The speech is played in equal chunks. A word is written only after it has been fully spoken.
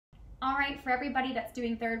All right, for everybody that's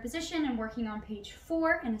doing third position and working on page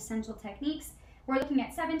 4 in Essential Techniques, we're looking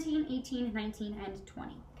at 17, 18, 19, and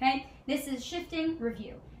 20, okay? This is shifting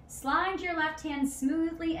review. Slide your left hand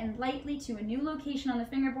smoothly and lightly to a new location on the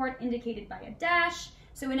fingerboard indicated by a dash.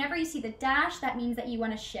 So whenever you see the dash, that means that you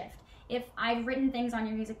want to shift. If I've written things on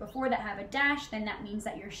your music before that have a dash, then that means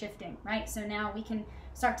that you're shifting, right? So now we can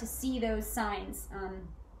start to see those signs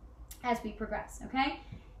as we progress, okay?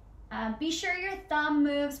 Be sure your thumb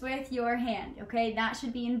moves with your hand, okay? That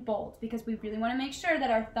should be in bold because we really want to make sure that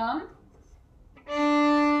our thumb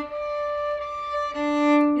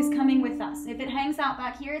is coming with us. If it hangs out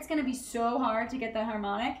back here, it's going to be so hard to get the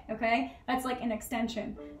harmonic, okay? That's like an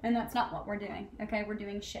extension, and that's not what we're doing, okay? We're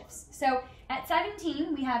doing shifts. So at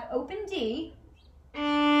 17, we have open D to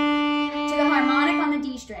the harmonic on the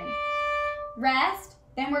D string. Rest,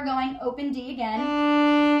 then we're going open D again,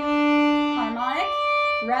 harmonic,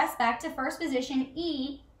 rest, back to first position,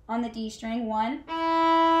 E on the D string, 1,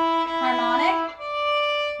 harmonic,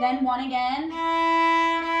 then 1 again,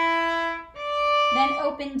 then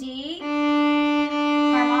open D,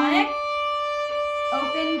 harmonic,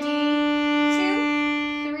 open D,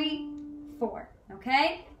 2, 3, 4,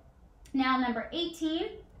 okay? Now number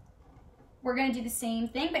 18, we're going to do the same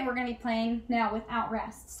thing, but we're going to be playing now without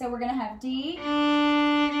rest. So we're going to have D,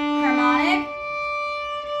 harmonic,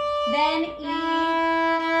 then E,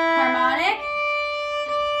 harmonic,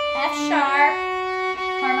 F sharp,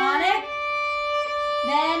 harmonic,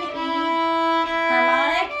 then E,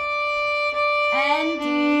 harmonic, and D,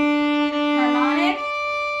 harmonic,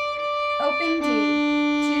 open D,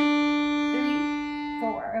 2, 3,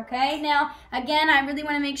 4, okay? Now, again, I really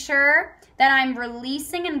want to make sure that I'm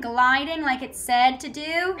releasing and gliding like it's said to do.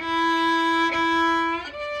 You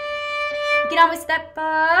can always step,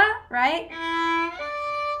 right?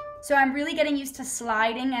 So I'm really getting used to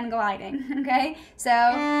sliding and gliding, okay? So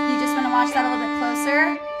you just want to watch that a little bit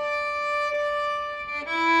closer.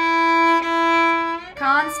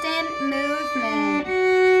 Constant movement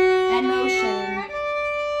and motion.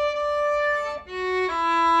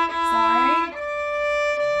 Sorry.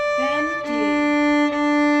 Then D.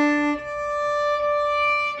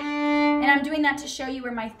 And I'm doing that to show you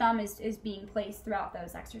where my thumb is being placed throughout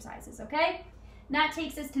those exercises, okay? That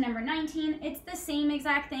takes us to number 19. It's the same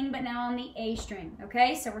exact thing, but now on the A string,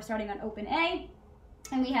 okay? So we're starting on open A,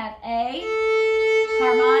 and we have A,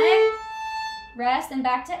 harmonic, rest, and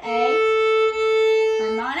back to A,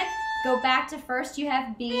 harmonic, go back to first, you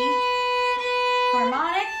have B,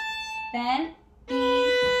 harmonic, then B,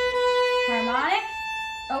 harmonic,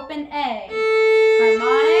 open A,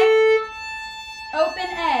 harmonic, open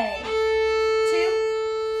A,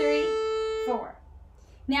 2, 3, 4.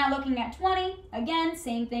 Now looking at 20, again,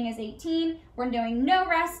 same thing as 18. We're doing no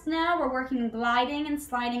rest now. We're working gliding and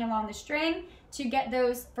sliding along the string to get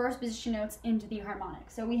those first position notes into the harmonic.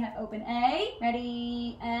 So we have open A,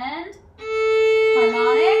 ready, and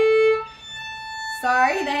harmonic.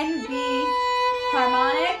 Sorry, then B,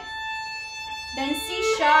 harmonic. Then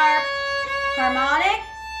C sharp, harmonic.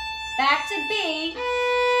 Back to B,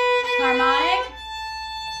 harmonic.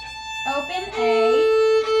 Open A,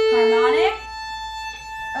 harmonic.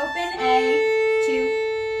 Open A,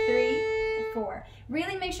 2, 3, 4.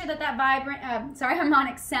 Really make sure that that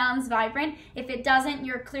harmonic sounds vibrant. If it doesn't,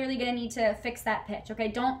 you're clearly going to need to fix that pitch, okay?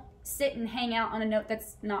 Don't sit and hang out on a note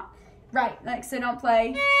that's not right. Like, so don't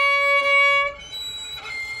play.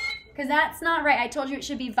 Because that's not right. I told you it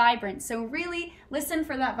should be vibrant. So really listen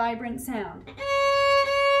for that vibrant sound.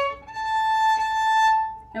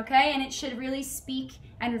 Okay? And it should really speak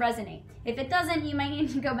and resonate. If it doesn't, you might need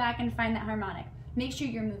to go back and find that harmonic. Make sure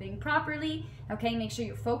you're moving properly, okay? Make sure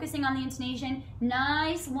you're focusing on the intonation.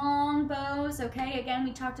 Nice long bows, okay? Again,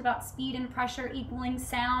 we talked about speed and pressure equaling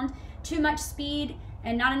sound. Too much speed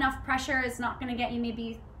and not enough pressure is not gonna get you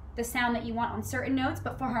maybe the sound that you want on certain notes,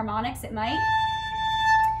 but for harmonics, it might.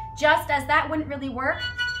 Just as that wouldn't really work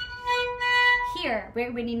here,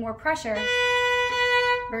 where we need more pressure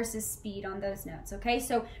versus speed on those notes, okay?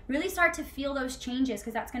 So really start to feel those changes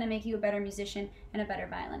because that's gonna make you a better musician and a better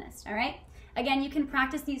violinist, all right? Again, you can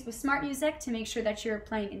practice these with smart music to make sure that you're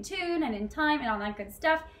playing in tune and in time and all that good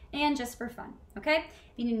stuff, and just for fun, okay?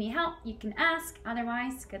 If you need any help, you can ask.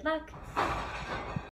 Otherwise, good luck.